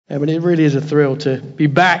And it really is a thrill to be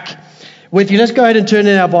back with you. Let's go ahead and turn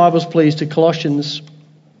in our Bibles, please, to Colossians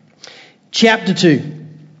chapter 2.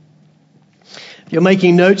 If you're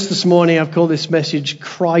making notes this morning, I've called this message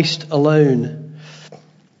Christ Alone.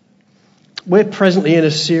 We're presently in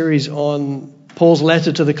a series on Paul's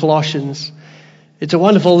letter to the Colossians. It's a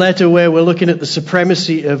wonderful letter where we're looking at the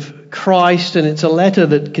supremacy of Christ, and it's a letter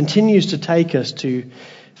that continues to take us to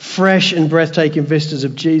fresh and breathtaking vistas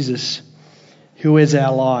of Jesus, who is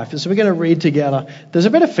our life. And so we're going to read together. There's a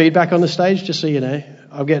bit of feedback on the stage, just so you know.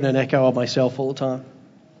 I'm getting an echo of myself all the time.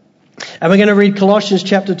 And we're going to read Colossians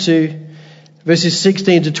chapter 2, verses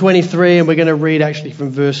 16 to 23, and we're going to read actually from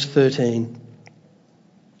verse 13.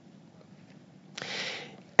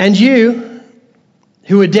 And you,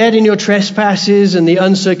 who were dead in your trespasses and the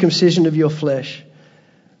uncircumcision of your flesh,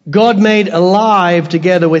 God made alive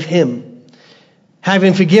together with him,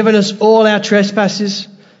 having forgiven us all our trespasses,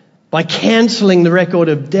 by cancelling the record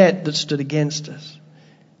of debt that stood against us,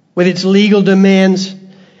 with its legal demands.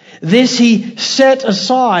 This he set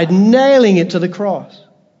aside, nailing it to the cross.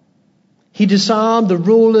 He disarmed the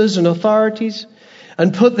rulers and authorities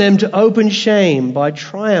and put them to open shame by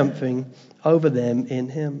triumphing over them in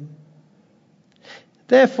him.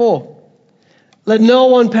 Therefore, let no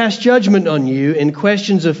one pass judgment on you in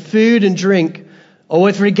questions of food and drink, or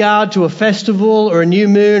with regard to a festival or a new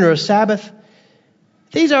moon or a Sabbath.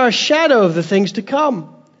 These are a shadow of the things to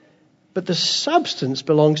come, but the substance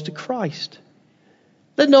belongs to Christ.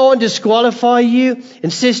 Let no one disqualify you,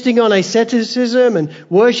 insisting on asceticism and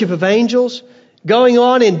worship of angels, going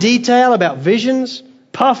on in detail about visions,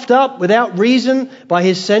 puffed up without reason by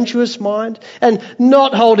his sensuous mind, and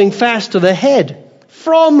not holding fast to the head,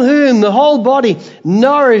 from whom the whole body,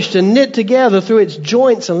 nourished and knit together through its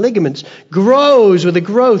joints and ligaments, grows with a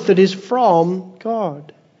growth that is from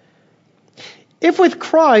God. If with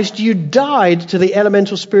Christ you died to the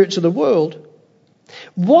elemental spirits of the world,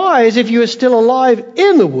 why, as if you are still alive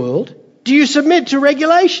in the world, do you submit to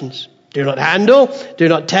regulations? Do not handle, do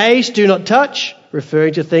not taste, do not touch,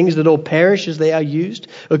 referring to things that all perish as they are used,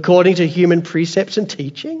 according to human precepts and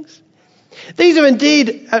teachings. These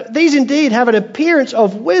indeed have an appearance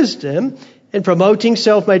of wisdom in promoting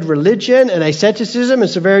self-made religion and asceticism and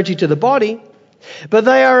severity to the body, but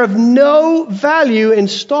they are of no value in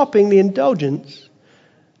stopping the indulgence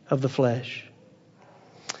of the flesh.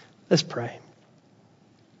 Let's pray.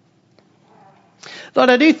 Lord,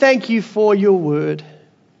 I do thank you for your word.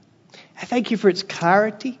 I thank you for its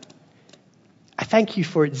clarity. I thank you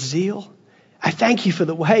for its zeal. I thank you for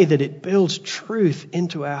the way that it builds truth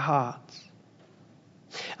into our hearts.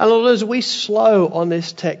 And Lord, as we slow on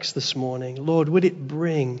this text this morning, Lord, would it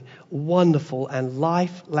bring wonderful and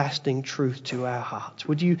life-lasting truth to our hearts?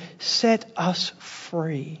 Would you set us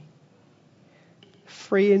free?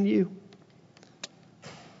 Free in you.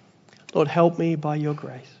 Lord, help me by your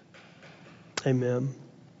grace. Amen.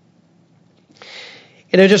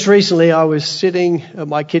 You know, just recently I was sitting at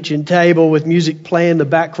my kitchen table with music playing in the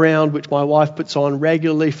background, which my wife puts on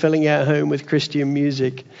regularly, filling our home with Christian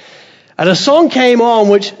music. And a song came on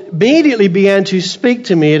which immediately began to speak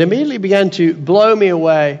to me. It immediately began to blow me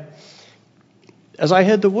away as I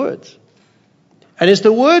heard the words. And it's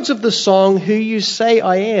the words of the song, Who You Say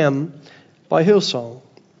I Am, by Hillsong.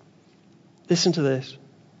 Listen to this.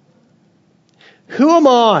 Who am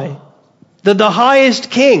I that the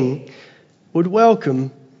highest King would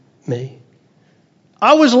welcome me?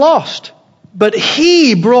 I was lost, but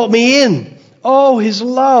he brought me in. Oh, his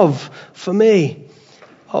love for me.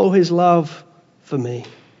 Oh, his love for me.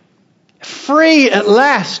 Free at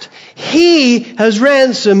last, he has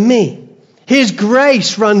ransomed me. His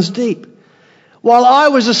grace runs deep. While I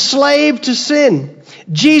was a slave to sin,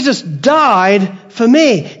 Jesus died for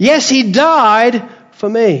me. Yes, he died for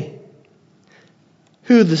me.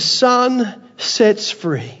 Who the Son sets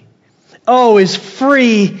free, oh, is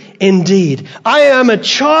free indeed. I am a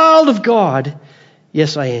child of God.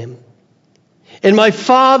 Yes, I am. In my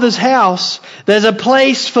Father's house, there's a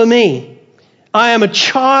place for me. I am a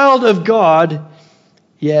child of God.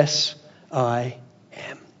 Yes, I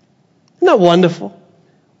am. Isn't that wonderful?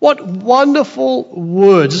 What wonderful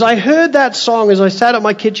words. As I heard that song, as I sat at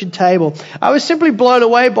my kitchen table, I was simply blown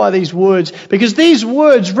away by these words, because these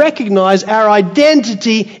words recognize our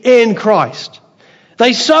identity in Christ.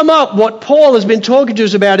 They sum up what Paul has been talking to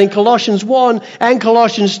us about in Colossians 1 and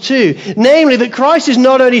Colossians 2. Namely, that Christ is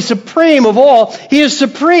not only supreme of all, he is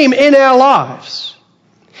supreme in our lives.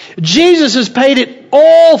 Jesus has paid it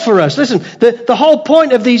all for us. Listen, the whole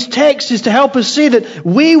point of these texts is to help us see that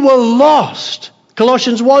we were lost.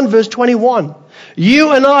 Colossians 1 verse 21.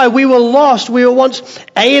 You and I, we were lost. We were once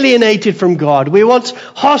alienated from God. We were once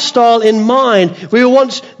hostile in mind. We were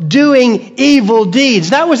once doing evil deeds.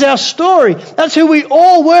 That was our story. That's who we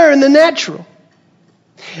all were in the natural.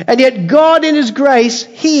 And yet God in His grace,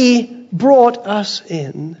 He brought us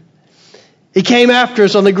in. He came after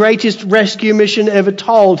us on the greatest rescue mission ever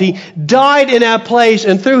told. He died in our place,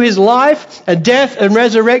 and through His life and death and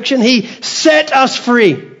resurrection, He set us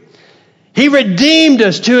free. He redeemed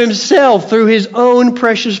us to Himself through His own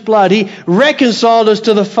precious blood. He reconciled us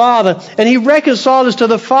to the Father. And He reconciled us to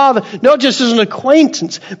the Father not just as an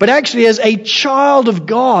acquaintance, but actually as a child of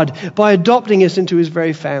God by adopting us into His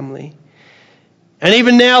very family. And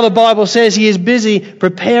even now the Bible says He is busy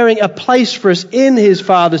preparing a place for us in His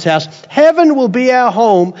Father's house. Heaven will be our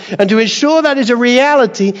home. And to ensure that is a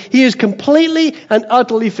reality, He has completely and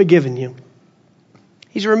utterly forgiven you.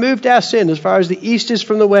 He's removed our sin as far as the east is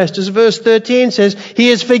from the west. As verse 13 says, He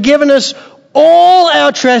has forgiven us all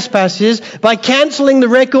our trespasses by cancelling the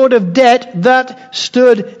record of debt that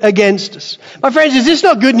stood against us. My friends, is this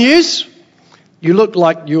not good news? You look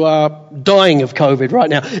like you are dying of COVID right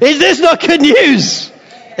now. Is this not good news?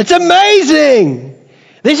 It's amazing.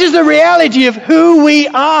 This is the reality of who we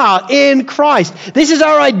are in Christ. This is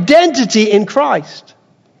our identity in Christ.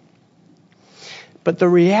 But the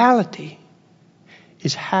reality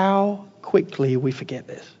is how quickly we forget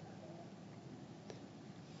this.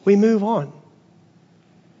 We move on.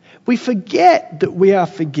 We forget that we are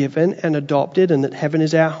forgiven and adopted and that heaven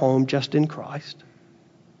is our home just in Christ.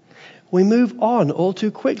 We move on all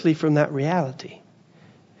too quickly from that reality.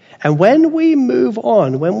 And when we move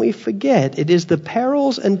on, when we forget, it is the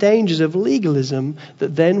perils and dangers of legalism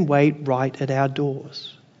that then wait right at our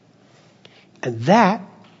doors. And that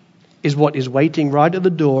is what is waiting right at the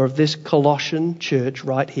door of this Colossian church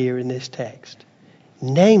right here in this text.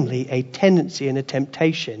 Namely, a tendency and a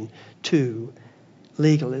temptation to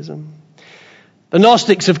legalism. The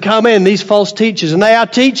Gnostics have come in, these false teachers, and they are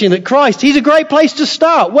teaching that Christ, He's a great place to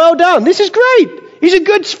start. Well done. This is great. He's a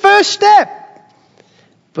good first step.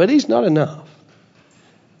 But He's not enough.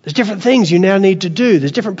 There's different things you now need to do.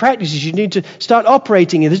 There's different practices you need to start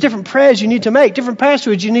operating in. There's different prayers you need to make, different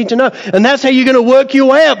passwords you need to know. And that's how you're going to work your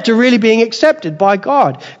way up to really being accepted by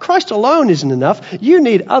God. Christ alone isn't enough. You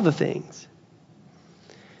need other things.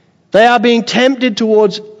 They are being tempted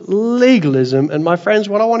towards legalism. And my friends,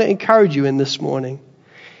 what I want to encourage you in this morning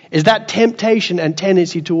is that temptation and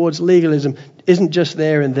tendency towards legalism isn't just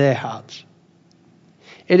there in their hearts.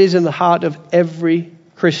 It is in the heart of every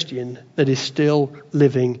Christian that is still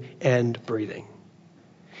living and breathing.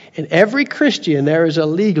 In every Christian, there is a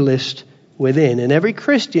legalist within. In every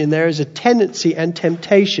Christian, there is a tendency and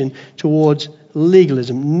temptation towards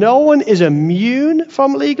legalism. No one is immune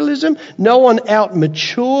from legalism. No one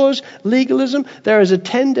out-matures legalism. There is a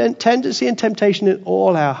tendency and temptation in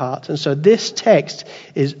all our hearts. And so this text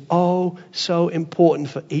is so important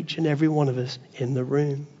for each and every one of us in the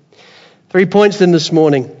room. 3 points then this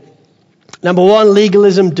morning. Number 1,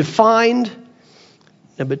 legalism defined.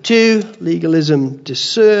 Number 2, legalism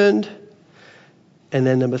discerned. And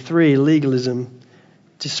then number 3, legalism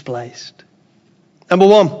displaced. Number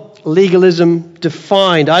 1, legalism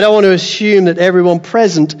defined. I don't want to assume that everyone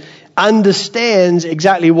present understands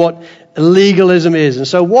exactly what legalism is. And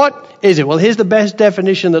so what is it? Well, here's the best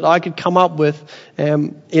definition that I could come up with. I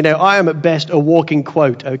am at best a walking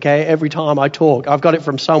quote, okay? Every time I talk. I've got it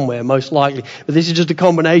from somewhere, most likely. But this is just a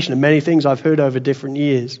combination of many things I've heard over different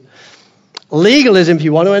years. Legalism, if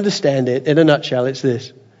you want to understand it, in a nutshell, it's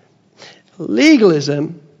this.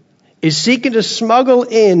 Legalism is seeking to smuggle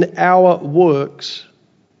in our works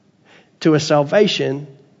to a salvation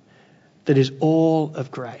that is all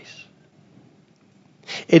of grace.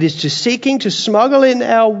 It is seeking to smuggle in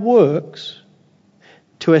our works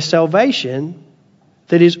to a salvation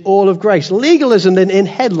that is all of grace. Legalism, then, in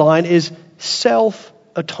headline, is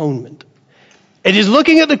self-atonement. It is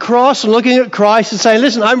looking at the cross and looking at Christ and saying,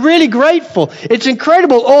 listen, I'm really grateful. It's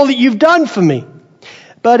incredible all that you've done for me.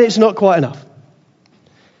 But it's not quite enough.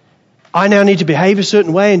 I now need to behave a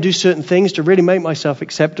certain way and do certain things to really make myself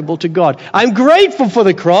acceptable to God. I'm grateful for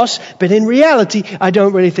the cross, but in reality, I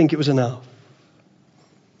don't really think it was enough.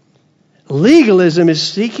 Legalism is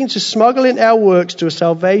seeking to smuggle in our works to a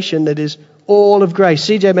salvation that is all of grace.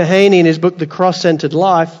 C.J. Mahaney, in his book, The Cross-Centered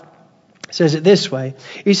Life, says it this way.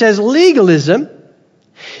 He says, legalism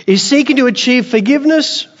is seeking to achieve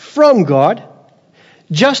forgiveness from God,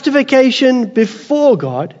 justification before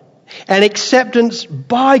God, and acceptance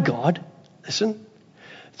by God, listen,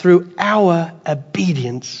 through our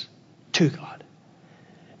obedience to God.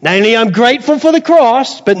 Namely, I'm grateful for the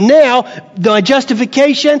cross, but now my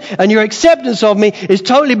justification and your acceptance of me is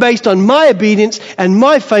totally based on my obedience and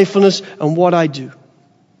my faithfulness and what I do.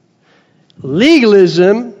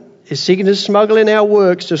 Legalism is seeking to smuggle in our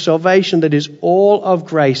works to salvation that is all of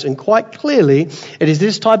grace. And quite clearly, it is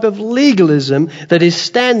this type of legalism that is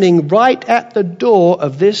standing right at the door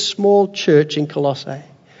of this small church in Colossae.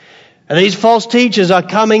 And these false teachers are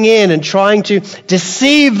coming in and trying to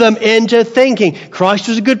deceive them into thinking Christ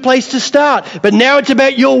was a good place to start, but now it's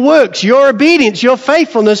about your works, your obedience, your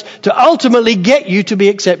faithfulness to ultimately get you to be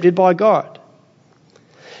accepted by God.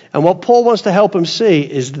 And what Paul wants to help them see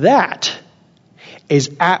is that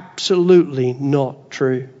is absolutely not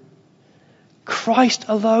true. Christ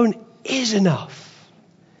alone is enough.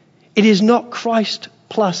 It is not Christ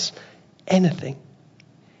plus anything.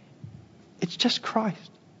 It's just Christ.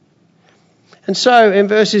 And so in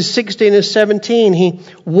verses 16 and 17, he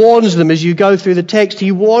warns them as you go through the text,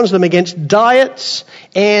 he warns them against diets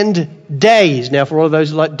and days. Now, for all of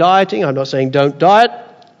those who like dieting, I'm not saying don't diet,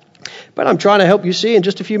 but I'm trying to help you see in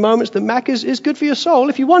just a few moments that Macca's is good for your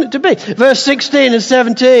soul if you want it to be. Verse 16 and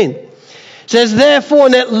 17 says, therefore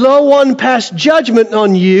let no one pass judgment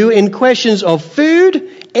on you in questions of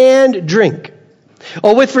food and drink,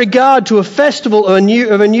 or with regard to a festival of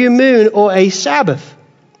a new moon or a Sabbath.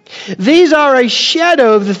 These are a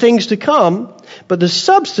shadow of the things to come, but the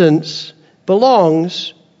substance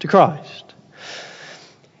belongs to Christ.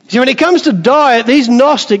 See, when it comes to diet, these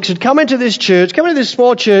Gnostics had come into this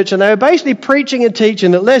small church, and they were basically preaching and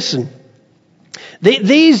teaching that, listen,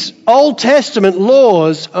 these Old Testament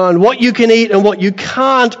laws on what you can eat and what you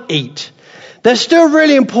can't eat, they're still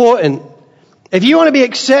really important. If you want to be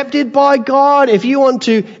accepted by God, if you want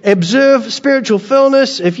to observe spiritual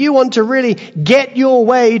fullness, if you want to really get your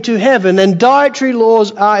way to heaven, then dietary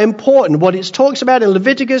laws are important. What it talks about in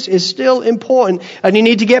Leviticus is still important, and you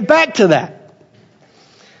need to get back to that.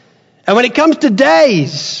 And when it comes to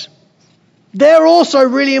days, they're also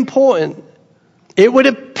really important. It would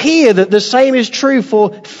appear that the same is true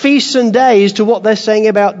for feasts and days to what they're saying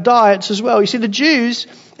about diets as well. You see, the Jews,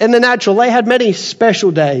 in the natural, they had many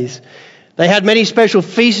special days. They had many special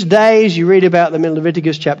feast days. You read about them in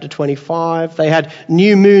Leviticus chapter 25. They had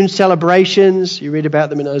new moon celebrations. You read about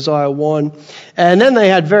them in Isaiah 1. And then they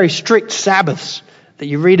had very strict Sabbaths that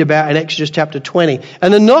you read about in Exodus chapter 20.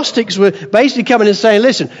 And the Gnostics were basically coming and saying,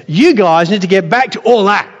 listen, you guys need to get back to all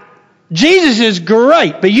that. Jesus is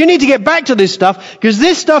great, but you need to get back to this stuff because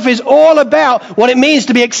this stuff is all about what it means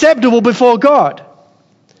to be acceptable before God.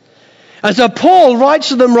 And so Paul writes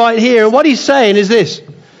to them right here, and what he's saying is this.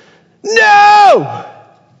 No!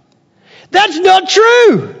 That's not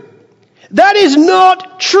true. That is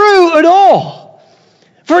not true at all.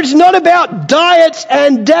 For it's not about diets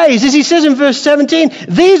and days. As he says in verse 17,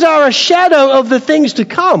 these are a shadow of the things to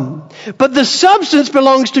come, but the substance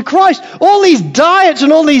belongs to Christ. All these diets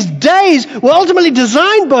and all these days were ultimately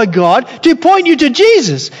designed by God to point you to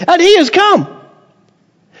Jesus, and he has come.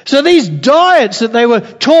 So these diets that they were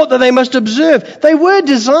taught that they must observe, they were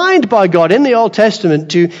designed by God in the Old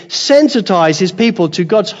Testament to sensitize his people to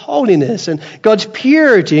God's holiness and God's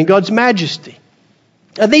purity and God's majesty.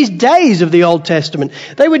 And these days of the Old Testament,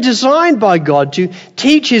 they were designed by God to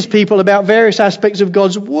teach his people about various aspects of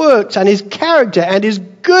God's works and his character and his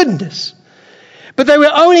goodness. But they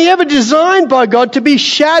were only ever designed by God to be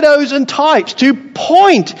shadows and types, to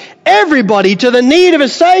point everybody to the need of a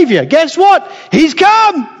Savior. Guess what? He's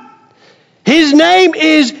come. His name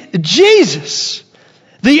is Jesus.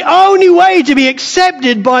 The only way to be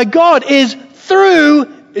accepted by God is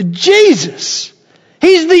through Jesus.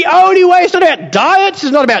 He's the only way. It's not about diets.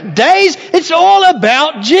 It's not about days. It's all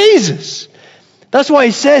about Jesus. That's why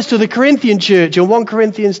he says to the Corinthian church in 1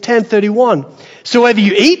 Corinthians 10:31, so whether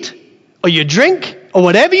you eat or you drink or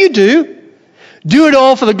whatever you do, do it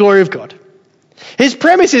all for the glory of God. His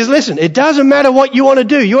premise is, listen, it doesn't matter what you want to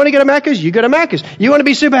do. You want to go to Macca's? You go to Macca's. You want to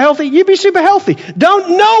be super healthy? You be super healthy.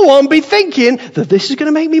 Don't no one be thinking that this is going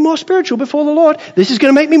to make me more spiritual before the Lord. This is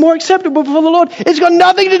going to make me more acceptable before the Lord. It's got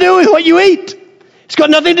nothing to do with what you eat. It's got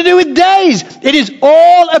nothing to do with days. It is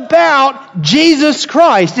all about Jesus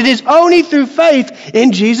Christ. It is only through faith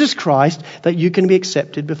in Jesus Christ that you can be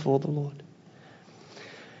accepted before the Lord.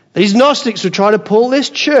 These Gnostics were trying to pull this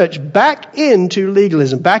church back into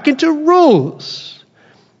legalism, back into rules.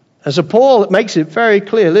 And so Paul makes it very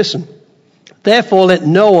clear, listen, therefore let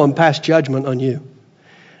no one pass judgment on you.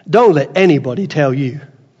 Don't let anybody tell you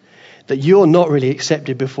that you're not really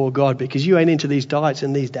accepted before God because you ain't into these diets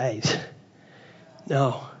in these days.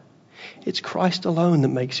 No, it's Christ alone that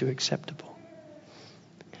makes you acceptable.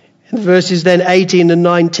 In verses then 18 and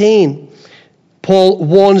 19, Paul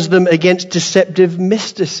warns them against deceptive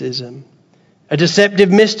mysticism. A deceptive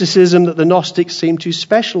mysticism that the Gnostics seem to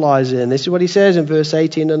specialize in. This is what he says in verse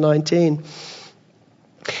 18 and 19.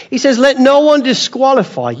 He says, "Let no one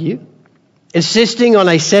disqualify you, insisting on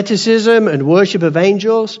asceticism and worship of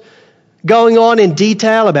angels, going on in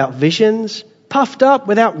detail about visions, puffed up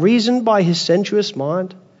without reason by his sensuous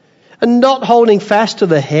mind, and not holding fast to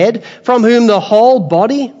the head, from whom the whole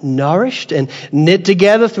body, nourished and knit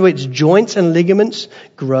together through its joints and ligaments,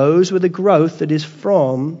 grows with a growth that is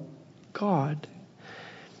from God."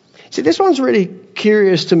 See, this one's really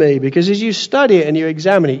curious to me, because as you study it and you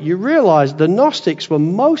examine it, you realize the Gnostics were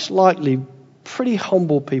most likely pretty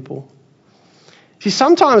humble people. See,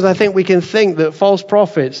 sometimes I think we can think that false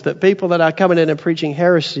prophets, that people that are coming in and preaching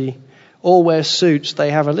heresy, all wear suits,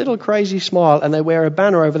 they have a little crazy smile, and they wear a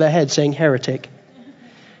banner over their head saying heretic.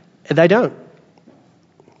 And they don't.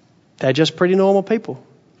 They're just pretty normal people.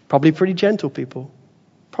 Probably pretty gentle people.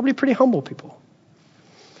 Probably pretty humble people.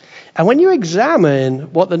 And when you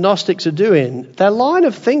examine what the Gnostics are doing, their line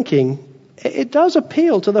of thinking, it does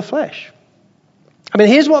appeal to the flesh. I mean,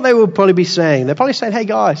 here's what they would probably be saying. They're probably saying, hey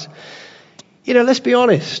guys, let's be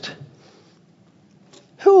honest.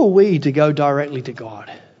 Who are we to go directly to God?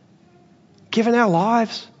 Given our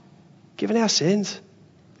lives, given our sins,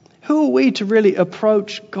 who are we to really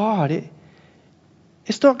approach God?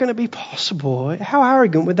 It's not going to be possible. How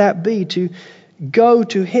arrogant would that be to go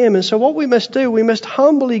to him? And so what we must do, we must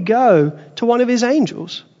humbly go to one of his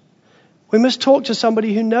angels. We must talk to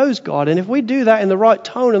somebody who knows God. And if we do that in the right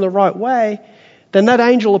tone and the right way, then that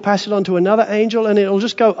angel will pass it on to another angel, and it'll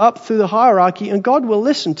just go up through the hierarchy, and God will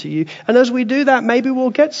listen to you. And as we do that, maybe we'll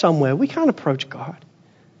get somewhere. We can't approach God.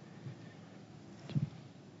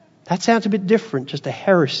 That sounds a bit different, just a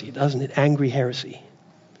heresy, doesn't it? Angry heresy.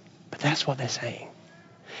 But that's what they're saying.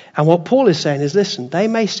 And what Paul is saying is, listen, they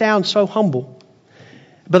may sound so humble,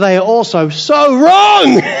 but they are also so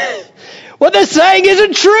wrong. What they're saying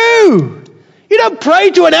isn't true. You don't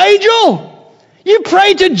pray to an angel. You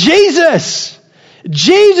pray to Jesus.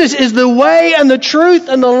 Jesus is the way and the truth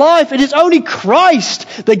and the life. It is only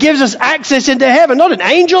Christ that gives us access into heaven, not an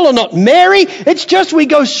angel or not Mary. It's just we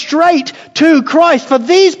go straight to Christ. For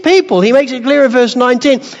these people, he makes it clear in verse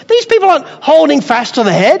 19, these people aren't holding fast to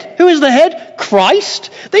the head. Who is the head?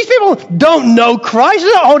 Christ. These people don't know Christ.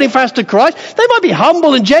 They're not holding fast to Christ. They might be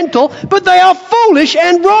humble and gentle, but they are foolish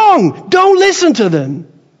and wrong. Don't listen to them.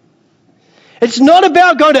 It's not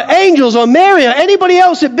about going to angels or Mary or anybody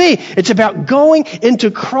else it be. It's about going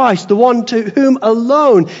into Christ, the one to whom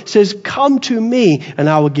alone says, come to me and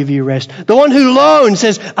I will give you rest. The one who alone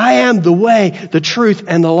says, I am the way, the truth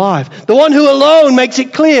and the life. The one who alone makes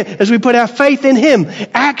it clear as we put our faith in him,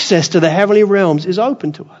 access to the heavenly realms is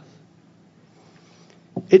open to us.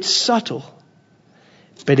 It's subtle,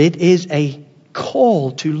 but it is a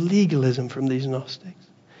call to legalism from these Gnostics.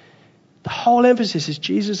 The whole emphasis is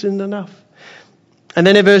Jesus isn't enough. And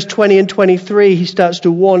then in verse 20 and 23, he starts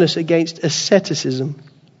to warn us against asceticism.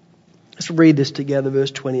 Let's read this together,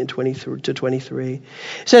 verse 20 and 23. It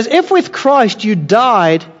says, if with Christ you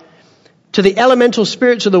died to the elemental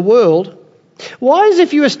spirits of the world, why, as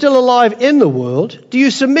if you are still alive in the world, do you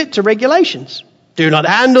submit to regulations? Do not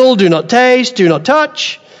handle, do not taste, do not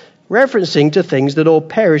touch, referencing to things that all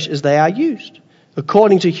perish as they are used,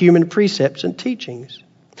 according to human precepts and teachings.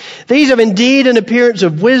 These have indeed an appearance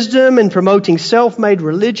of wisdom in promoting self-made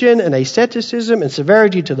religion and asceticism and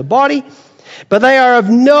severity to the body, but they are of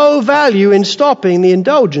no value in stopping the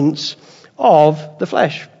indulgence of the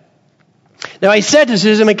flesh. Now,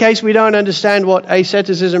 asceticism, in case we don't understand what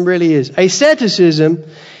asceticism really is, asceticism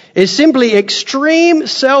is simply extreme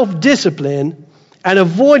self-discipline and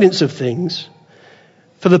avoidance of things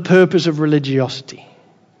for the purpose of religiosity.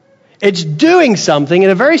 It's doing something in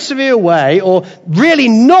a very severe way, or really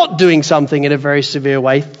not doing something in a very severe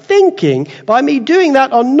way, thinking by me doing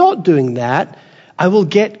that or not doing that, I will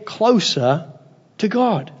get closer to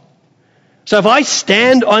God. So if I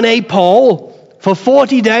stand on a pole for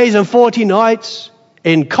 40 days and 40 nights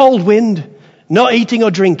in cold wind, not eating or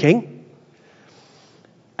drinking,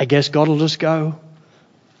 I guess God will just go,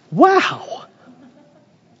 wow,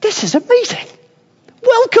 this is amazing.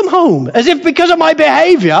 Welcome home. As if because of my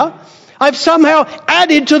behavior, I've somehow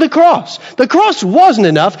added to the cross. The cross wasn't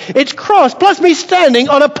enough. It's cross plus me standing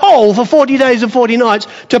on a pole for 40 days and 40 nights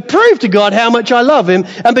to prove to God how much I love him.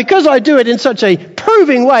 And because I do it in such a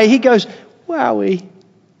proving way, he goes, wowie,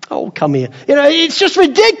 oh, come here. It's just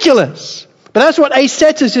ridiculous. But that's what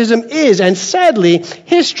asceticism is. And sadly,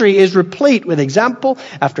 history is replete with example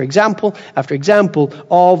after example after example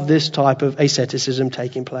of this type of asceticism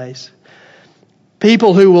taking place.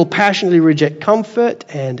 People who will passionately reject comfort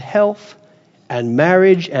and health and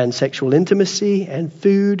marriage and sexual intimacy and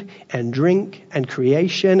food and drink and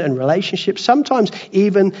creation and relationships, sometimes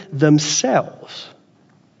even themselves.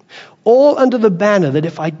 All under the banner that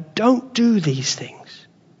if I don't do these things,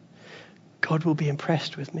 God will be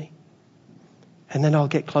impressed with me. And then I'll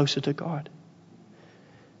get closer to God.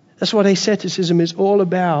 That's what asceticism is all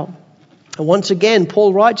about. And once again,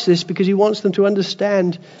 Paul writes this because he wants them to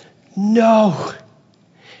understand, no,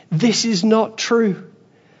 this is not true.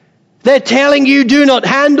 They're telling you, do not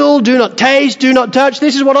handle, do not taste, do not touch.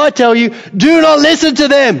 This is what I tell you, do not listen to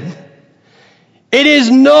them. It is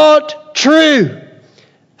not true.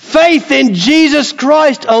 Faith in Jesus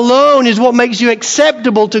Christ alone is what makes you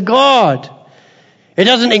acceptable to God. It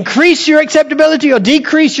doesn't increase your acceptability or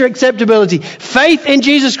decrease your acceptability. Faith in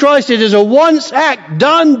Jesus Christ, it is a once act,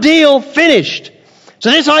 done deal, finished. So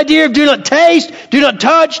this idea of do not taste, do not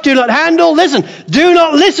touch, do not handle, listen, do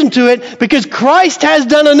not listen to it because Christ has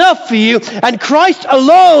done enough for you and Christ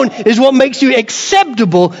alone is what makes you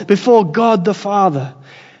acceptable before God the Father.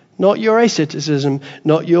 Not your asceticism,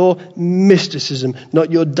 not your mysticism,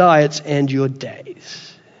 not your diets and your days.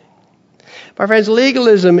 My friends,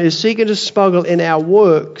 legalism is seeking to smuggle in our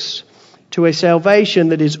works to a salvation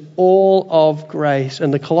that is all of grace.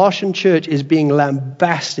 And the Colossian church is being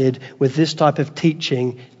lambasted with this type of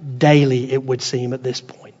teaching daily, it would seem, at this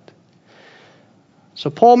point. So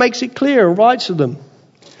Paul makes it clear and writes to them,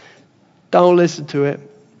 don't listen to it.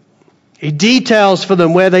 He details for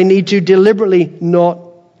them where they need to deliberately not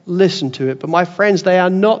listen to it. But my friends, they are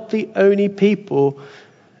not the only people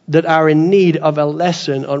that are in need of a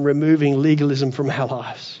lesson on removing legalism from our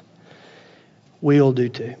lives. We all do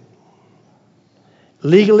too.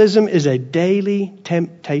 Legalism is a daily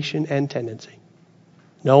temptation and tendency.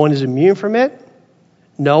 No one is immune from it.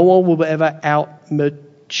 No one will ever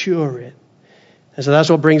out-mature it. And so that's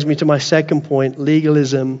what brings me to my second point,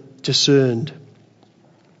 legalism discerned.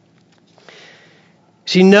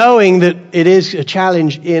 See, knowing that it is a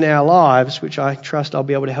challenge in our lives, which I trust I'll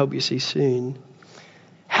be able to help you see soon,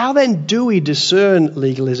 how then do we discern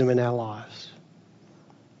legalism in our lives?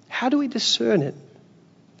 How do we discern it?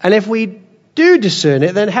 And if we do discern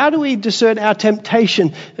it, then how do we discern our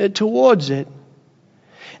temptation towards it?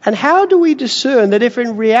 And how do we discern that if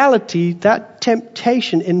in reality, that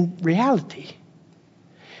temptation in reality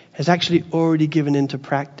has actually already given into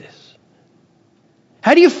practice?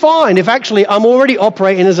 How do you find if actually I'm already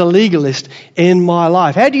operating as a legalist in my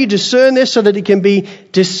life? How do you discern this so that it can be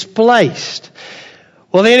displaced?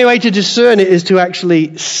 Well, the only way to discern it is to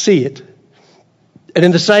actually see it. And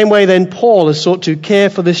in the same way, then, Paul has sought to care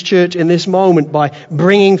for this church in this moment by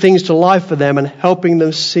bringing things to life for them and helping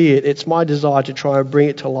them see it. It's my desire to try and bring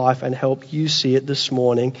it to life and help you see it this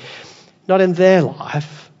morning. Not in their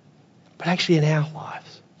life, but actually in our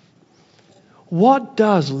lives. What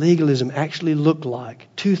does legalism actually look like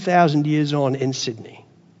 2,000 years on in Sydney?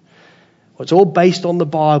 Well, it's all based on the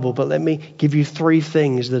Bible, but let me give you three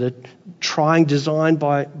things that are designed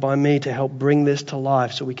by me to help bring this to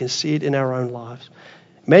life so we can see it in our own lives.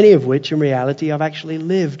 Many of which, in reality, I've actually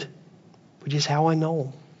lived, which is how I know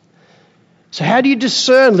them. So how do you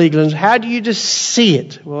discern legalism? How do you just see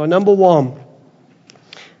it? Well, number one,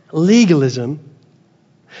 legalism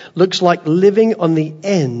looks like living on the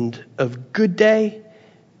end of good day,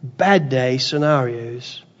 bad day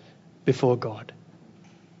scenarios before God.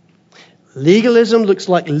 Legalism looks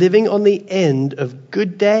like living on the end of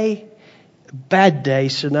good day, bad day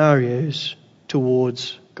scenarios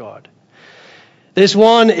towards God. This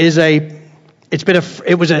one is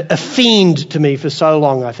it was a fiend to me for so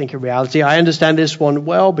long, I think, in reality. I understand this one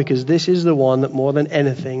well because this is the one that more than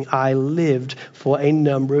anything I lived for a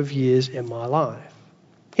number of years in my life.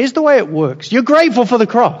 Here's the way it works. You're grateful for the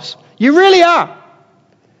cross. You really are.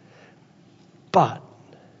 But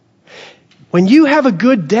when you have a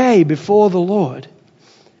good day before the Lord,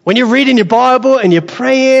 when you're reading your Bible and you're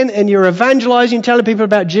praying and you're evangelizing, telling people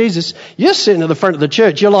about Jesus, you're sitting at the front of the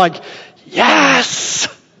church. You're like, yes!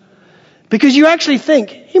 Because you actually think,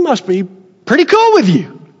 he must be pretty cool with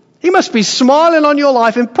you. He must be smiling on your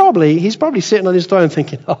life and he's probably sitting on his throne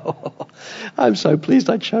thinking, oh, I'm so pleased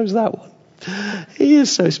I chose that one. He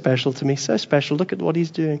is so special to me, so special. Look at what he's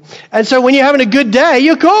doing. And so when you're having a good day,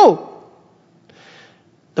 you're cool.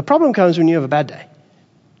 The problem comes when you have a bad day.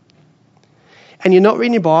 And you're not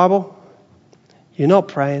reading your Bible. You're not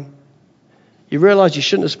praying. You realize you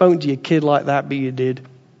shouldn't have spoken to your kid like that, but you did.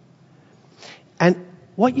 And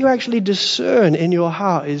what you actually discern in your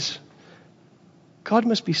heart is, God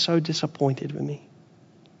must be so disappointed with me.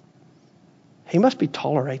 He must be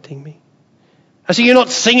tolerating me. And so you're not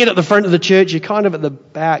singing at the front of the church. You're kind of at the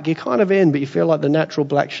back. You're kind of in, but you feel like the natural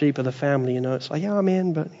black sheep of the family. You know, it's like, yeah, I'm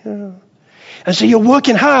in, but yeah. And so you're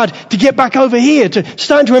working hard to get back over here, to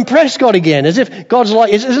starting to impress God again, as if God's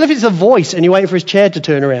like, as if it's a voice and you're waiting for his chair to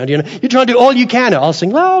turn around. You know, you're trying to do all you can. I'll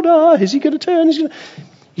sing louder. Is he going to turn?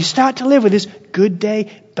 You start to live with this good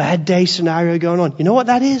day, bad day scenario going on. You know what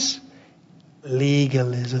that is?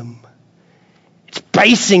 Legalism. It's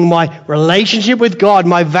basing my relationship with God,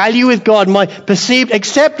 my value with God, my perceived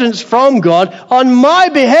acceptance from God on my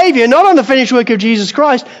behavior, not on the finished work of Jesus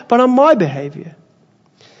Christ, but on my behavior.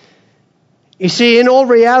 You see, in all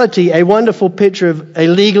reality, a wonderful picture of a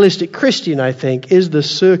legalistic Christian, I think, is the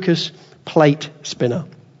circus plate spinner.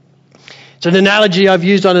 It's an analogy I've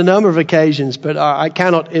used on a number of occasions, but I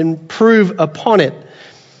cannot improve upon it.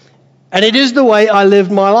 And it is the way I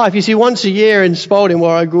lived my life. You see, once a year in Spalding,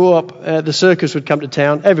 where I grew up, the circus would come to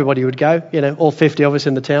town. Everybody would go, you know, all 50 of us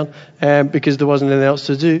in the town, because there wasn't anything else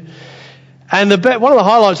to do. And one of the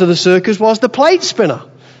highlights of the circus was the plate spinner.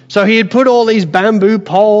 So he'd put all these bamboo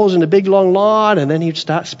poles in a big long line, and then he'd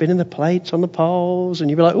start spinning the plates on the poles, and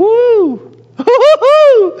you'd be like, woo!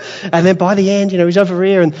 And then by the end, you know, he's over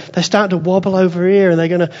here and they're starting to wobble over here and they're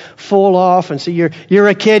going to fall off. And so you're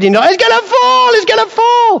a kid, you know, it's going to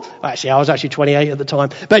fall. Well, actually, I was actually 28 at the time.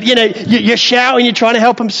 But, you know, you're shouting, you're trying to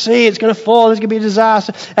help them see it's going to fall, there's going to be a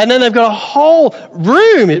disaster. And then they've got a whole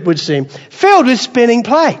room, it would seem, filled with spinning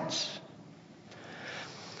plates.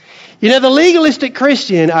 You know, the legalistic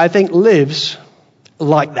Christian, I think, lives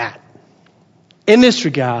like that. In this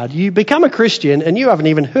regard, you become a Christian and you haven't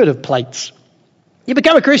even heard of plates. You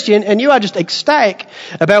become a Christian and you are just ecstatic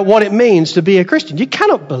about what it means to be a Christian. You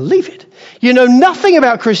cannot believe it. You know nothing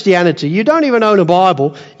about Christianity. You don't even own a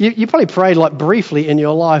Bible. You probably prayed like briefly in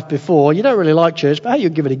your life before. You don't really like church, but hey,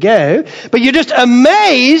 you'll give it a go. But you're just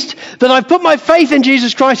amazed that I've put my faith in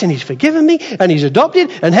Jesus Christ and he's forgiven me and he's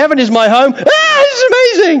adopted and heaven is my home. This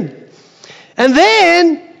is amazing. And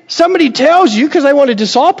then somebody tells you, because they want to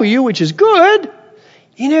disciple you, which is good,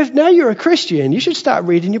 you know, if now you're a Christian, you should start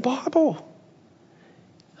reading your Bible.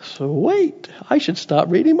 So wait, I should start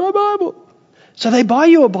reading my Bible. So they buy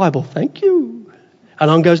you a Bible. Thank you. And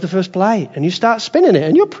on goes the first plate. And you start spinning it.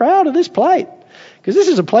 And you're proud of this plate. Because this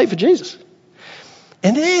is a plate for Jesus.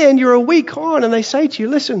 And then you're a week on and they say to you,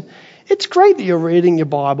 listen, it's great that you're reading your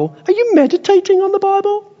Bible. Are you meditating on the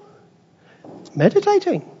Bible?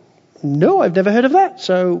 Meditating? No, I've never heard of that.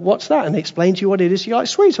 So what's that? And they explain to you what it is. You're like,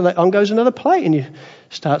 sweet. So on goes another plate and you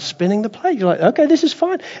start spinning the plate. You're like, okay, this is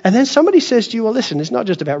fine. And then somebody says to you, well, listen, it's not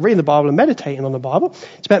just about reading the Bible and meditating on the Bible.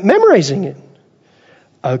 It's about memorizing it.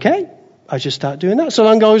 Okay, I should start doing that. So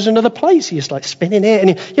on goes another plate. So you're just like spinning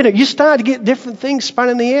it. And you start to get different things spun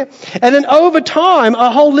in the air. And then over time,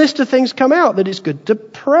 a whole list of things come out that it's good to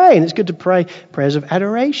pray. And it's good to pray prayers of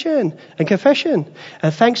adoration and confession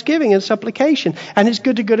and thanksgiving and supplication. And it's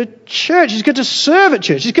good to go to church. It's good to serve at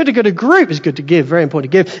church. It's good to go to group. It's good to give. Very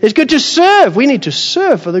important to give. It's good to serve. We need to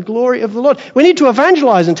serve for the glory of the Lord. We need to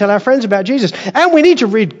evangelize and tell our friends about Jesus. And we need to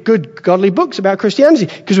read good, godly books about Christianity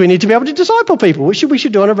because we need to be able to disciple people, which we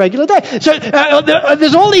should do on a regular day. So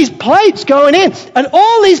there's all these plates going in, and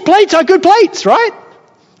all these plates are good plates, right?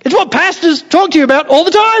 It's what pastors talk to you about all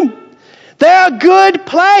the time. They are good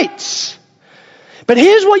plates. But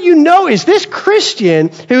here's what you notice. This Christian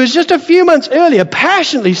who was just a few months earlier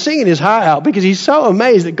passionately singing his heart out because he's so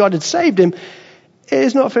amazed that God had saved him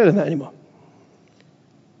is not feeling that anymore.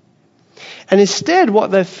 And instead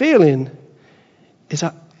what they're feeling is,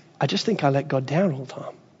 I just think I let God down all the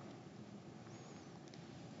time.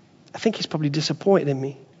 I think he's probably disappointed in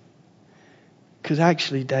me. Because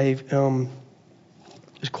actually, Dave,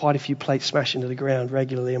 there's quite a few plates smashed into the ground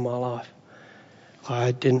regularly in my life.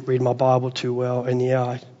 I didn't read my Bible too well, and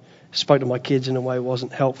I spoke to my kids in a way that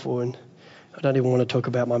wasn't helpful, and I don't even want to talk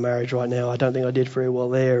about my marriage right now. I don't think I did very well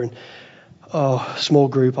there, and small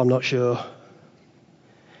group, I'm not sure.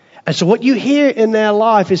 And so what you hear in their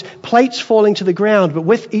life is plates falling to the ground, but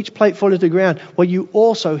with each plate falling to the ground, what you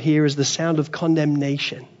also hear is the sound of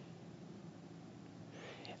condemnation.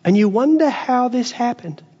 And you wonder how this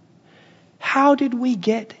happened. How did we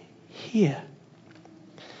get here?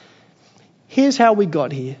 Here's how we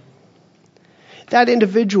got here. That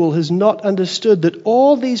individual has not understood that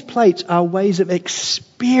all these plates are ways of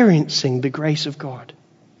experiencing the grace of God.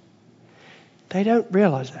 They don't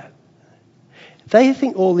realize that. They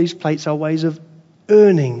think all these plates are ways of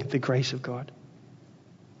earning the grace of God.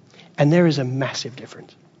 And there is a massive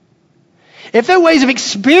difference. If they're ways of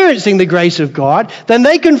experiencing the grace of God, then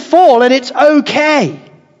they can fall and it's okay.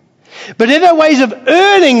 But if they're ways of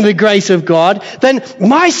earning the grace of God, then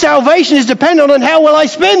my salvation is dependent on how well I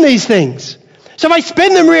spend these things. So if I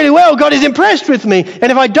spin them really well, God is impressed with me.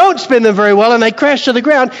 And if I don't spin them very well and they crash to the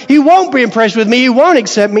ground, he won't be impressed with me, he won't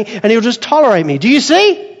accept me, and he'll just tolerate me. Do you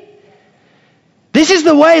see? This is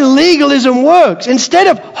the way legalism works. Instead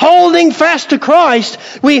of holding fast to Christ,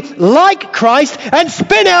 we like Christ and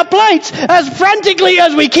spin our plates as frantically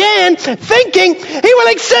as we can, thinking He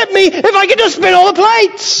will accept me if I can just spin all the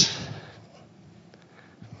plates.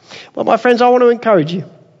 Well, my friends, I want to encourage you.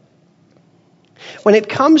 When it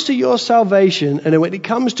comes to your salvation and when it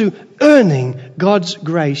comes to earning God's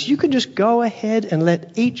grace, you can just go ahead and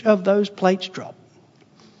let each of those plates drop.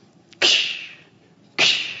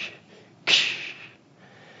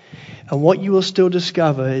 And what you will still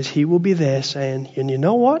discover is He will be there saying, and you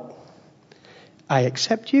know what? I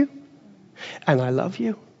accept you, and I love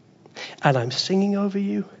you, and I'm singing over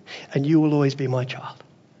you, and you will always be my child.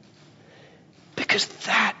 Because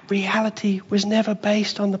that reality was never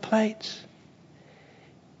based on the plates.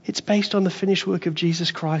 It's based on the finished work of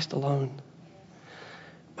Jesus Christ alone.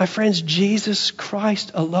 My friends, Jesus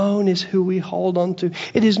Christ alone is who we hold on to.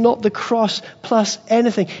 It is not the cross plus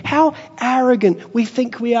anything. How arrogant we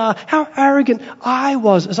think we are. How arrogant I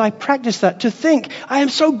was as I practiced that, to think I am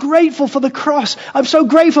so grateful for the cross. I'm so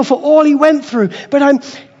grateful for all He went through. But I'm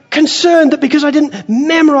concerned that because I didn't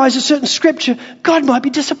memorize a certain scripture, God might be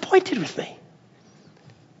disappointed with me.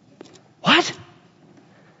 What?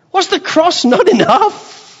 Was the cross not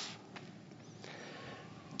enough?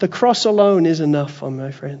 The cross alone is enough, my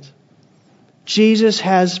friends. Jesus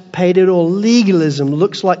has paid it all. Legalism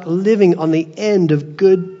looks like living on the end of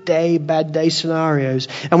good day, bad day scenarios.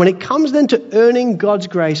 And when it comes then to earning God's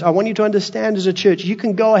grace, I want you to understand as a church, you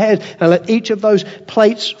can go ahead and let each of those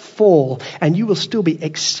plates fall, and you will still be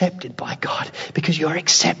accepted by God, because your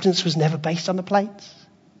acceptance was never based on the plates.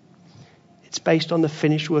 It's based on the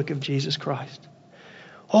finished work of Jesus Christ.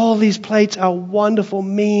 All these plates are wonderful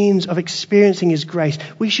means of experiencing His grace.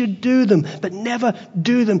 We should do them, but never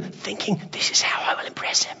do them thinking, this is how I will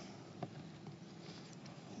impress Him.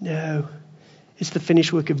 No, it's the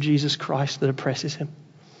finished work of Jesus Christ that oppresses Him.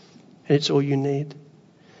 And it's all you need.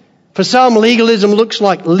 For some, legalism looks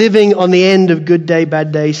like living on the end of good day,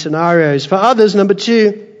 bad day scenarios. For others, number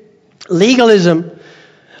two, legalism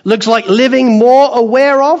looks like living more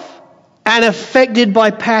aware of and affected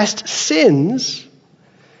by past sins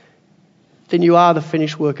than you are the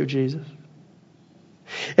finished work of Jesus.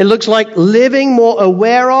 It looks like living more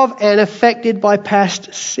aware of and affected by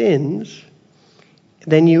past sins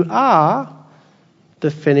than you are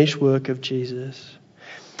the finished work of Jesus.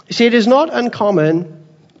 You see, it is not uncommon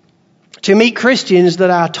to meet Christians that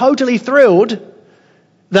are totally thrilled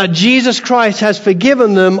that Jesus Christ has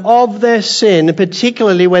forgiven them of their sin,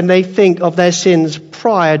 particularly when they think of their sins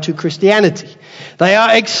prior to Christianity. They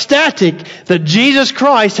are ecstatic that Jesus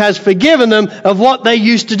Christ has forgiven them of what they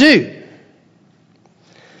used to do.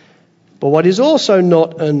 But what is also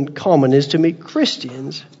not uncommon is to meet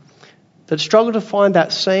Christians that struggle to find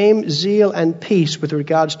that same zeal and peace with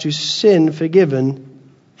regards to sin forgiven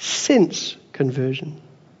since conversion.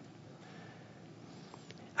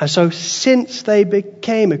 And so since they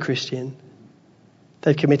became a Christian,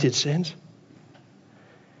 they've committed sins.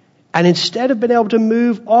 And instead of being able to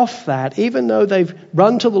move off that, even though they've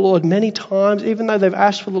run to the Lord many times, even though they've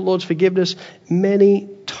asked for the Lord's forgiveness many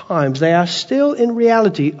times, they are still in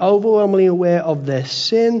reality overwhelmingly aware of their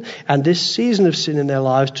sin and this season of sin in their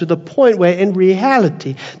lives, to the point where in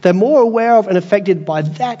reality they're more aware of and affected by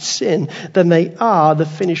that sin than they are the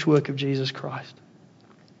finished work of Jesus Christ.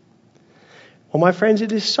 Well, my friends,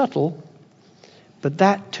 it is subtle, but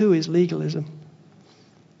that too is legalism.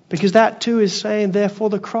 Because that too is saying, therefore,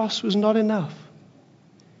 the cross was not enough.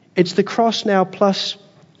 It's the cross now plus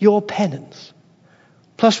your penance,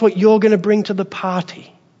 plus what you're going to bring to the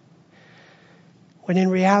party. When in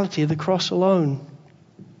reality, the cross alone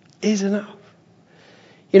is enough.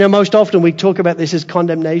 You know, most often we talk about this as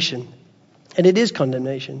condemnation. And it is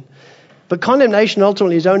condemnation. But condemnation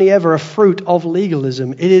ultimately is only ever a fruit of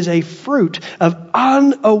legalism. It is a fruit of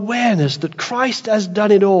unawareness that Christ has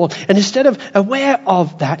done it all. And instead of aware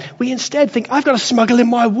of that, we instead think, I've got to smuggle in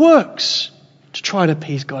my works to try and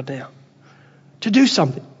appease God now. To do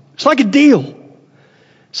something. It's like a deal.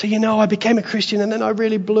 So, I became a Christian and then I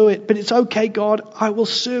really blew it. But it's okay, God. I will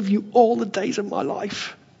serve you all the days of my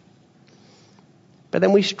life. But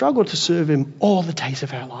then we struggle to serve Him all the days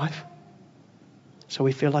of our life. So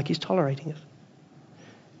we feel like He's tolerating it.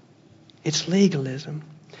 It's legalism.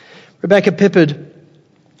 Rebecca Pippard,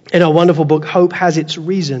 in her wonderful book, Hope Has Its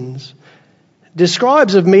Reasons,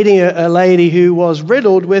 describes of meeting a lady who was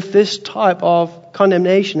riddled with this type of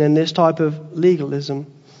condemnation and this type of legalism.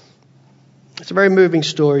 It's a very moving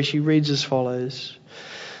story. She reads as follows.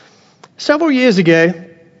 Several years ago,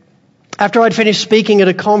 after I'd finished speaking at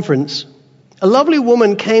a conference, a lovely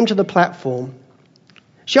woman came to the platform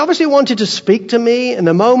She obviously wanted to speak to me, and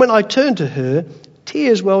the moment I turned to her,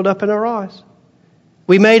 tears welled up in her eyes.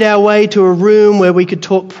 We made our way to a room where we could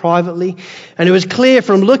talk privately, and it was clear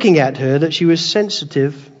from looking at her that she was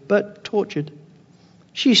sensitive but tortured.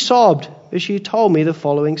 She sobbed as she told me the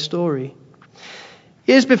following story.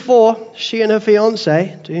 Years before, she and her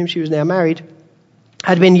fiancé, to whom she was now married,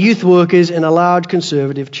 had been youth workers in a large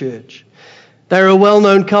conservative church. They were a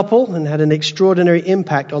well-known couple and had an extraordinary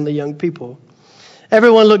impact on the young people.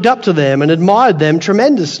 Everyone looked up to them and admired them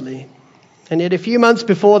tremendously. And yet a few months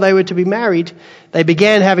before they were to be married, they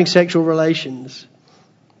began having sexual relations.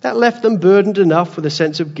 That left them burdened enough with a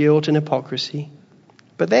sense of guilt and hypocrisy.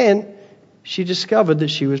 But then she discovered that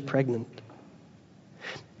she was pregnant.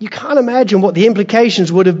 You can't imagine what the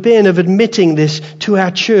implications would have been of admitting this to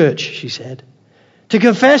our church, she said. To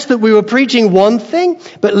confess that we were preaching one thing,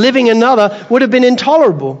 but living another would have been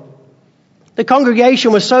intolerable. The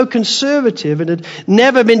congregation was so conservative and had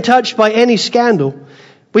never been touched by any scandal.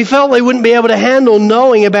 We felt they wouldn't be able to handle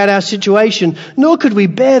knowing about our situation, nor could we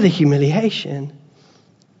bear the humiliation.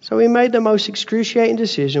 So we made the most excruciating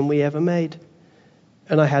decision we ever made,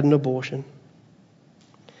 and I had an abortion.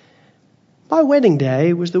 My wedding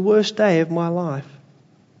day was the worst day of my life.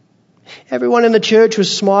 Everyone in the church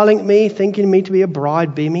was smiling at me, thinking me to be a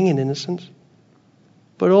bride beaming in innocence.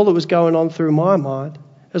 But all that was going on through my mind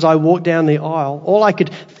as I walked down the aisle, all I could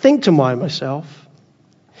think to myself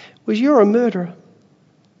was, you're a murderer.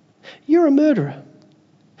 You're a murderer.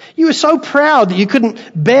 You were so proud that you couldn't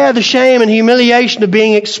bear the shame and humiliation of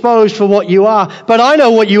being exposed for what you are. But I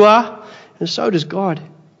know what you are, and so does God.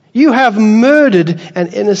 You have murdered an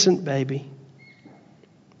innocent baby.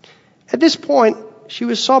 At this point, she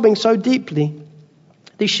was sobbing so deeply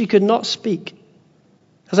that she could not speak.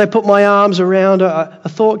 As I put my arms around her, a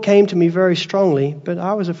thought came to me very strongly, but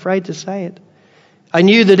I was afraid to say it. I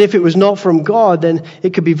knew that if it was not from God, then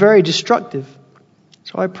it could be very destructive.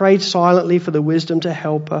 So I prayed silently for the wisdom to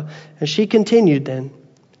help her, and she continued then,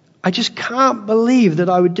 I just can't believe that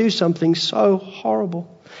I would do something so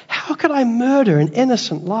horrible. How could I murder an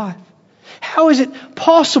innocent life? How is it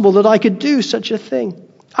possible that I could do such a thing?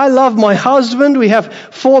 I love my husband. We have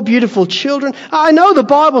 4 beautiful children. I know the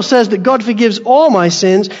Bible says that God forgives all my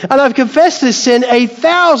sins, and I've confessed this sin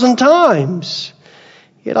 1,000 times.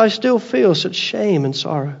 Yet I still feel such shame and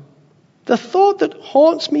sorrow. The thought that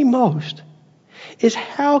haunts me most is,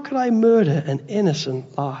 how could I murder an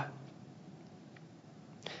innocent life?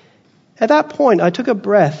 At that point, I took a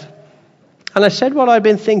breath and I said what I'd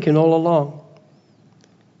been thinking all along.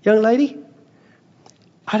 Young lady,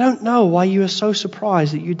 I don't know why you are so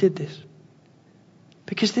surprised that you did this.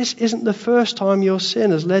 Because this isn't the first time your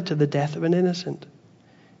sin has led to the death of an innocent.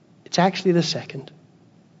 It's actually the second.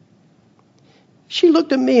 She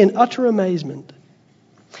looked at me in utter amazement.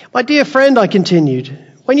 My dear friend, I continued,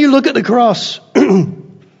 when you look at the cross,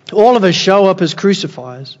 all of us show up as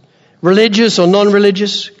crucifiers. Religious or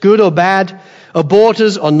non-religious, good or bad,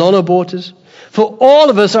 aborters or non-aborters. For all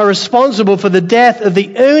of us are responsible for the death of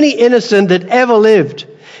the only innocent that ever lived.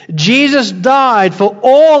 Jesus died for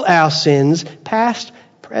all our sins, past,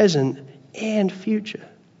 present, and future.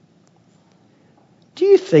 Do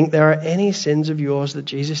you think there are any sins of yours that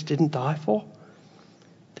Jesus didn't die for?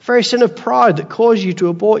 The very sin of pride that caused you to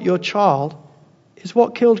abort your child is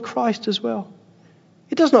what killed Christ as well.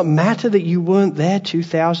 It does not matter that you weren't there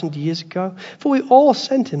 2,000 years ago, for we all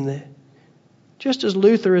sent him there. Just as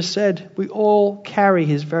Luther has said, we all carry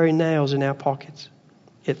his very nails in our pockets.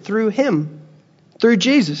 Yet through him, through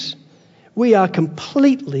Jesus, we are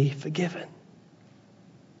completely forgiven.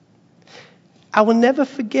 I will never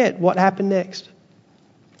forget what happened next.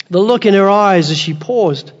 The look in her eyes as she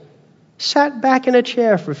paused, sat back in a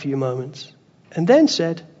chair for a few moments, and then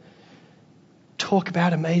said, talk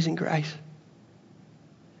about amazing grace.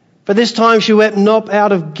 For this time she wept not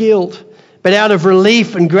out of guilt, but out of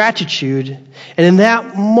relief and gratitude. And in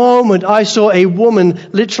that moment I saw a woman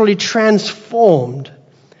literally transformed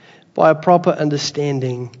by a proper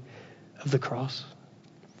understanding of the cross.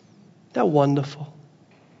 Isn't that wonderful?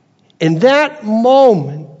 In that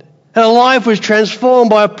moment, her life was transformed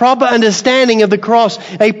by a proper understanding of the cross,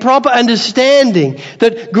 a proper understanding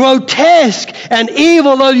that grotesque and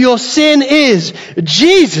evil though your sin is,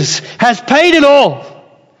 Jesus has paid it all.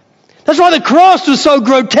 That's why the cross was so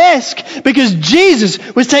grotesque, because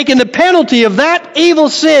Jesus was taking the penalty of that evil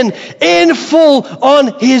sin in full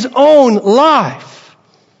on his own life.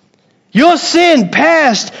 Your sin,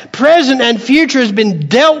 past, present, and future, has been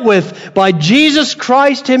dealt with by Jesus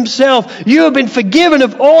Christ himself. You have been forgiven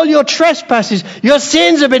of all your trespasses. Your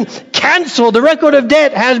sins have been cancelled. The record of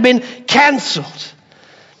debt has been cancelled.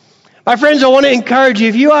 My friends, I want to encourage you,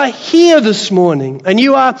 if you are here this morning and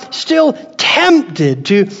you are still tempted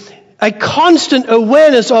to a constant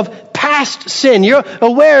awareness of past sin, you're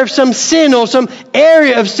aware of some sin or some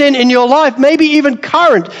area of sin in your life, maybe even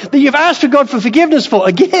current, that you've asked for God for forgiveness for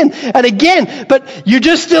again and again, but you're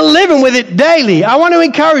just still living with it daily. I want to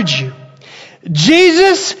encourage you.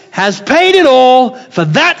 Jesus has paid it all for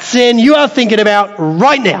that sin you are thinking about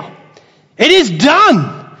right now. It is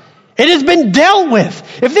done. It has been dealt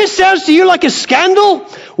with. If this sounds to you like a scandal,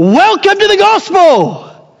 welcome to the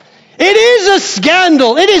gospel. It is a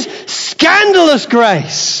scandal. It is scandalous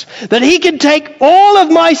grace that he can take all of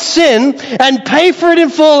my sin and pay for it in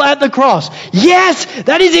full at the cross. Yes,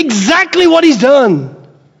 that is exactly what he's done.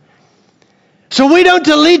 So we don't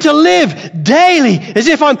need to live daily as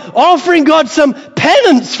if I'm offering God some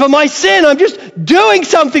penance for my sin. I'm just doing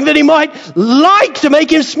something that he might like to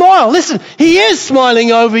make him smile. Listen, he is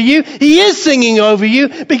smiling over you. He is singing over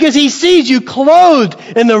you because he sees you clothed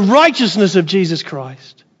in the righteousness of Jesus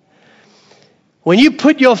Christ. When you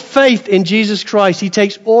put your faith in Jesus Christ, he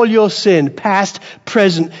takes all your sin, past,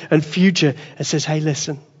 present, and future, and says, hey,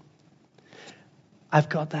 listen, I've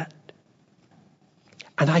got that.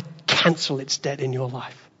 And I cancel its debt in your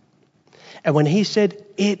life. And when he said,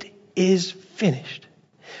 it is finished,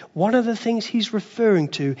 one of the things he's referring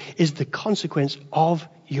to is the consequence of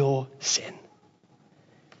your sin.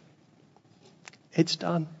 It's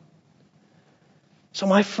done. So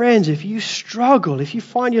my friends, if you struggle, if you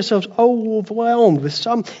find yourselves overwhelmed with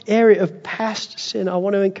some area of past sin, I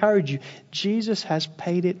want to encourage you. Jesus has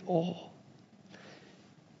paid it all.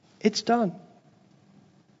 It's done.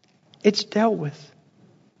 It's dealt with.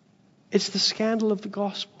 It's the scandal of the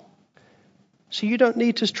gospel. So you don't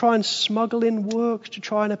need to try and smuggle in works to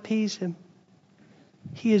try and appease him.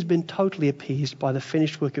 He has been totally appeased by the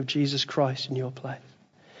finished work of Jesus Christ in your place.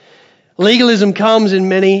 Legalism comes in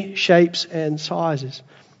many shapes and sizes.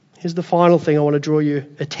 Here's the final thing I want to draw your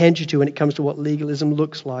attention to when it comes to what legalism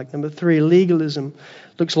looks like. Number 3, legalism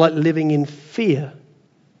looks like living in fear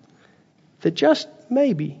that just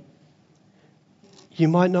maybe you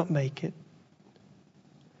might not make it.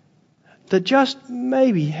 That just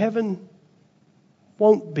maybe heaven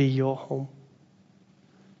won't be your home.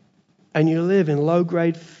 And you live in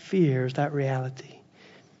low-grade fear of that reality.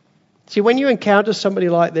 See, when you encounter somebody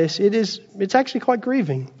like this, it's actually quite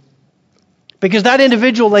grieving. Because that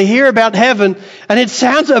individual, they hear about heaven and it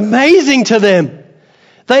sounds amazing to them.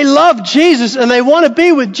 They love Jesus and they want to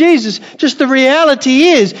be with Jesus. Just the reality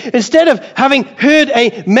is, instead of having heard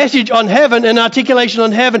a message on heaven, an articulation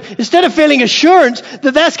on heaven, instead of feeling assurance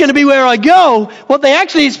that that's going to be where I go, what they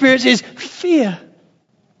actually experience is fear.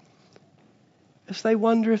 As they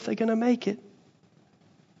wonder if they're going to make it.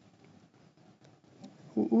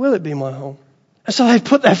 Will it be my home? And so they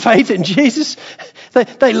put their faith in Jesus.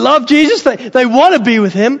 They love Jesus. They want to be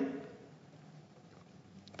with him.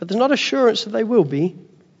 But there's not assurance that they will be.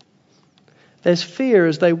 There's fear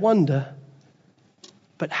as they wonder,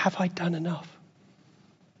 but have I done enough?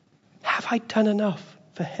 Have I done enough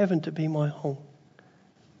for heaven to be my home?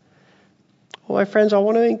 Well, my friends, I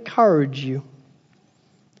want to encourage you.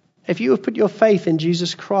 If you have put your faith in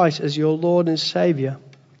Jesus Christ as your Lord and Savior,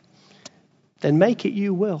 then make it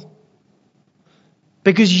you will.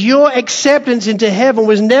 Because your acceptance into heaven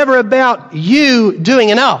was never about you doing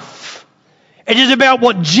enough. It is about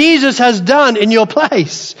what Jesus has done in your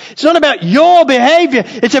place. It's not about your behavior.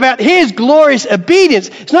 It's about his glorious obedience.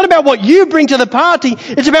 It's not about what you bring to the party.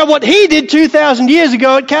 It's about what he did 2,000 years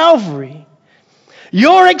ago at Calvary.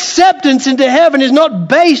 Your acceptance into heaven is not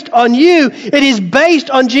based on you. It is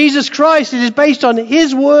based on Jesus Christ. It is based on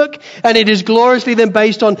his work, and it is gloriously then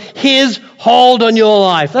based on his hold on your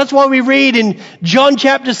life. That's why we read in John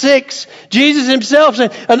chapter 6, Jesus himself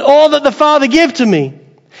said, and all that the Father give to me,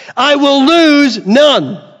 I will lose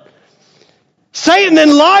none. Satan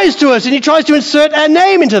then lies to us and he tries to insert our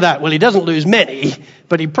name into that. Well, he doesn't lose many,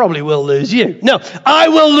 but he probably will lose you. No, I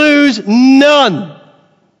will lose none.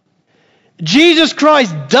 Jesus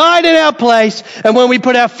Christ died in our place, and when we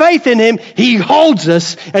put our faith in him, he holds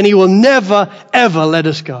us and he will never, ever let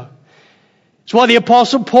us go. It's why the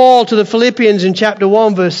Apostle Paul to the Philippians in chapter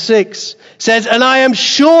 1 verse 6 says, and I am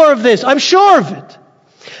sure of this, I'm sure of it,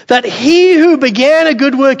 that he who began a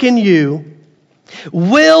good work in you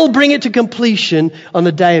will bring it to completion on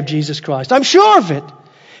the day of Jesus Christ. I'm sure of it.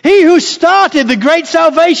 He who started the great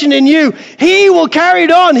salvation in you, he will carry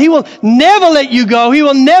it on. He will never let you go. He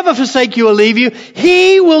will never forsake you or leave you.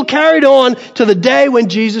 He will carry it on to the day when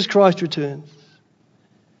Jesus Christ returns.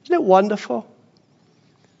 Isn't it wonderful?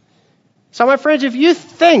 So my friends, if you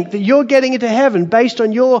think that you're getting into heaven based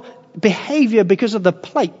on your behavior because of the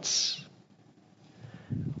plates,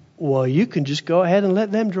 Well, you can just go ahead and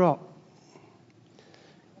let them drop.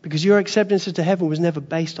 Because your acceptance into heaven was never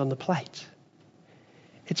based on the plate.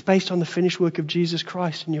 It's based on the finished work of Jesus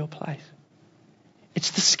Christ in your place.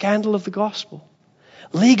 It's the scandal of the gospel.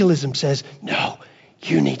 Legalism says, no,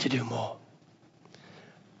 you need to do more.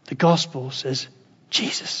 The gospel says,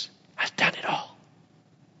 Jesus has done it all.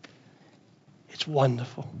 It's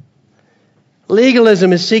wonderful.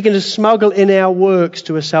 Legalism is seeking to smuggle in our works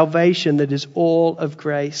to a salvation that is all of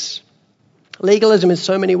grace. Legalism in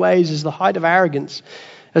so many ways is the height of arrogance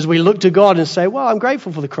as we look to God and say, well, I'm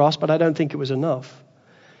grateful for the cross, but I don't think it was enough.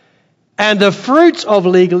 And the fruits of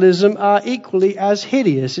legalism are equally as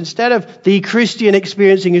hideous. Instead of the Christian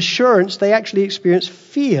experiencing assurance, they actually experience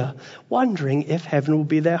fear, wondering if heaven will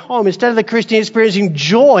be their home. Instead of the Christian experiencing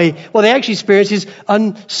joy, what they actually experience is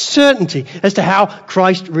uncertainty as to how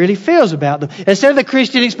Christ really feels about them. Instead of the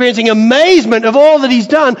Christian experiencing amazement of all that he's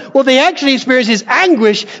done, what they actually experience is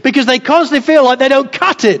anguish because they constantly feel like they don't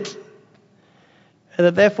cut it. And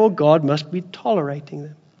that therefore God must be tolerating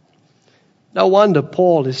them. No wonder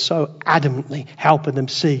Paul is so adamantly helping them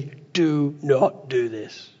see, do not do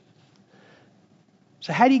this.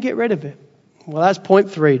 So how do you get rid of it? Well, that's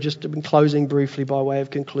point 3, just in closing briefly by way of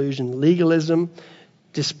conclusion. Legalism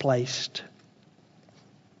displaced.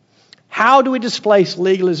 How do we displace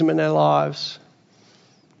legalism in our lives?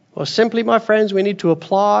 Well, simply, my friends, we need to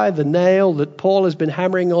apply the nail that Paul has been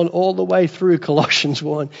hammering on all the way through Colossians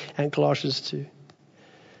 1 and Colossians 2.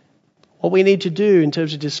 What we need to do in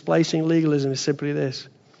terms of displacing legalism is simply this.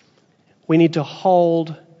 We need to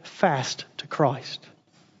hold fast to Christ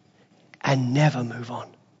and never move on.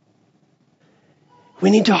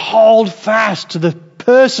 We need to hold fast to the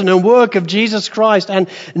person and work of Jesus Christ and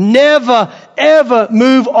never, ever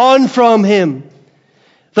move on from him.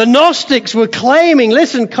 The Gnostics were claiming,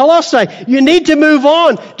 listen, Colossae, you need to move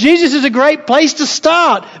on. Jesus is a great place to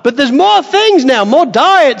start. But there's more things now, more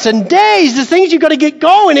diets and days. There's things you've got to get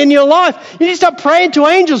going in your life. You need to start praying to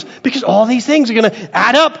angels because all these things are going to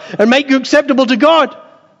add up and make you acceptable to God.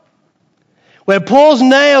 Where Paul's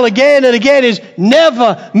nail again and again is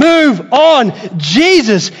never move on.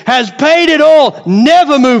 Jesus has paid it all.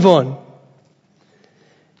 Never move on.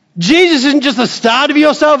 Jesus isn't just the start of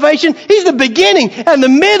your salvation. He's the beginning and the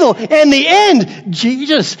middle and the end.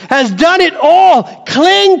 Jesus has done it all.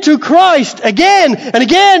 Cling to Christ again and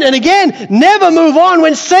again and again. Never move on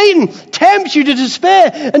when Satan tempts you to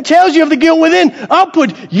despair and tells you of the guilt within.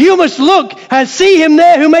 Upward, you must look and see him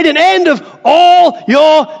there who made an end of all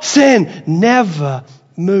your sin. Never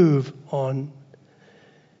move on.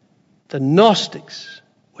 The Gnostics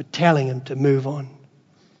were telling him to move on.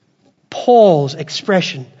 Paul's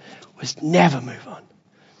expression was never move on.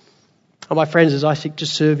 And my friends, as I seek to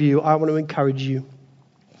serve you, I want to encourage you.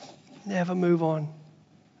 Never move on.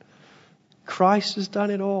 Christ has done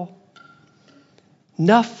it all.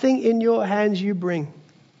 Nothing in your hands you bring.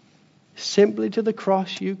 Simply to the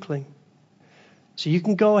cross you cling. So you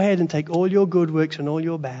can go ahead and take all your good works and all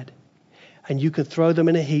your bad, and you can throw them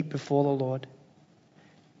in a heap before the Lord.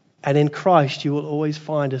 And in Christ you will always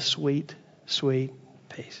find a sweet, sweet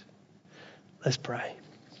peace. Let's pray.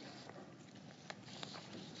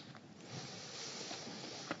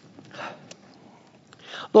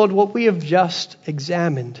 Lord, what we have just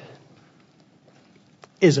examined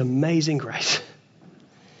is amazing grace.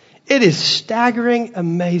 It is staggering,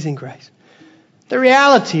 amazing grace. The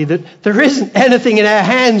reality that there isn't anything in our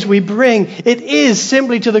hands we bring. It is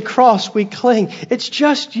simply to the cross we cling. It's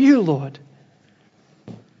just you, Lord.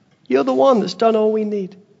 You're the one that's done all we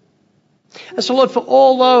need. And so, Lord, for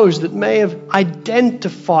all those that may have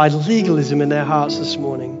identified legalism in their hearts this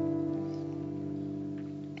morning,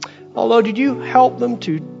 oh, Lord, did you help them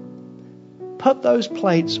to put those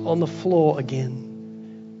plates on the floor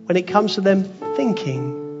again when it comes to them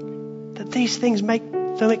thinking that these things make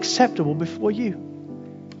them acceptable before you?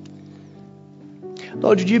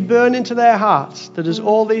 Lord, did you burn into their hearts that as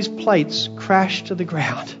all these plates crash to the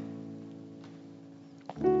ground,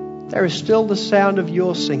 there is still the sound of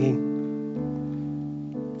your singing?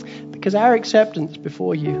 Because our acceptance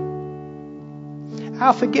before you,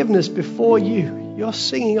 our forgiveness before you, your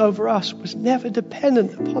singing over us was never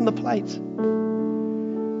dependent upon the plates. It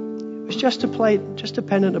was just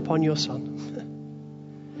dependent upon your Son.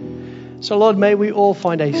 So Lord, may we all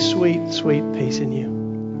find a sweet, sweet peace in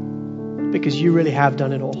you, because you really have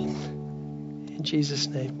done it all. In Jesus'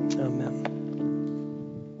 name, amen.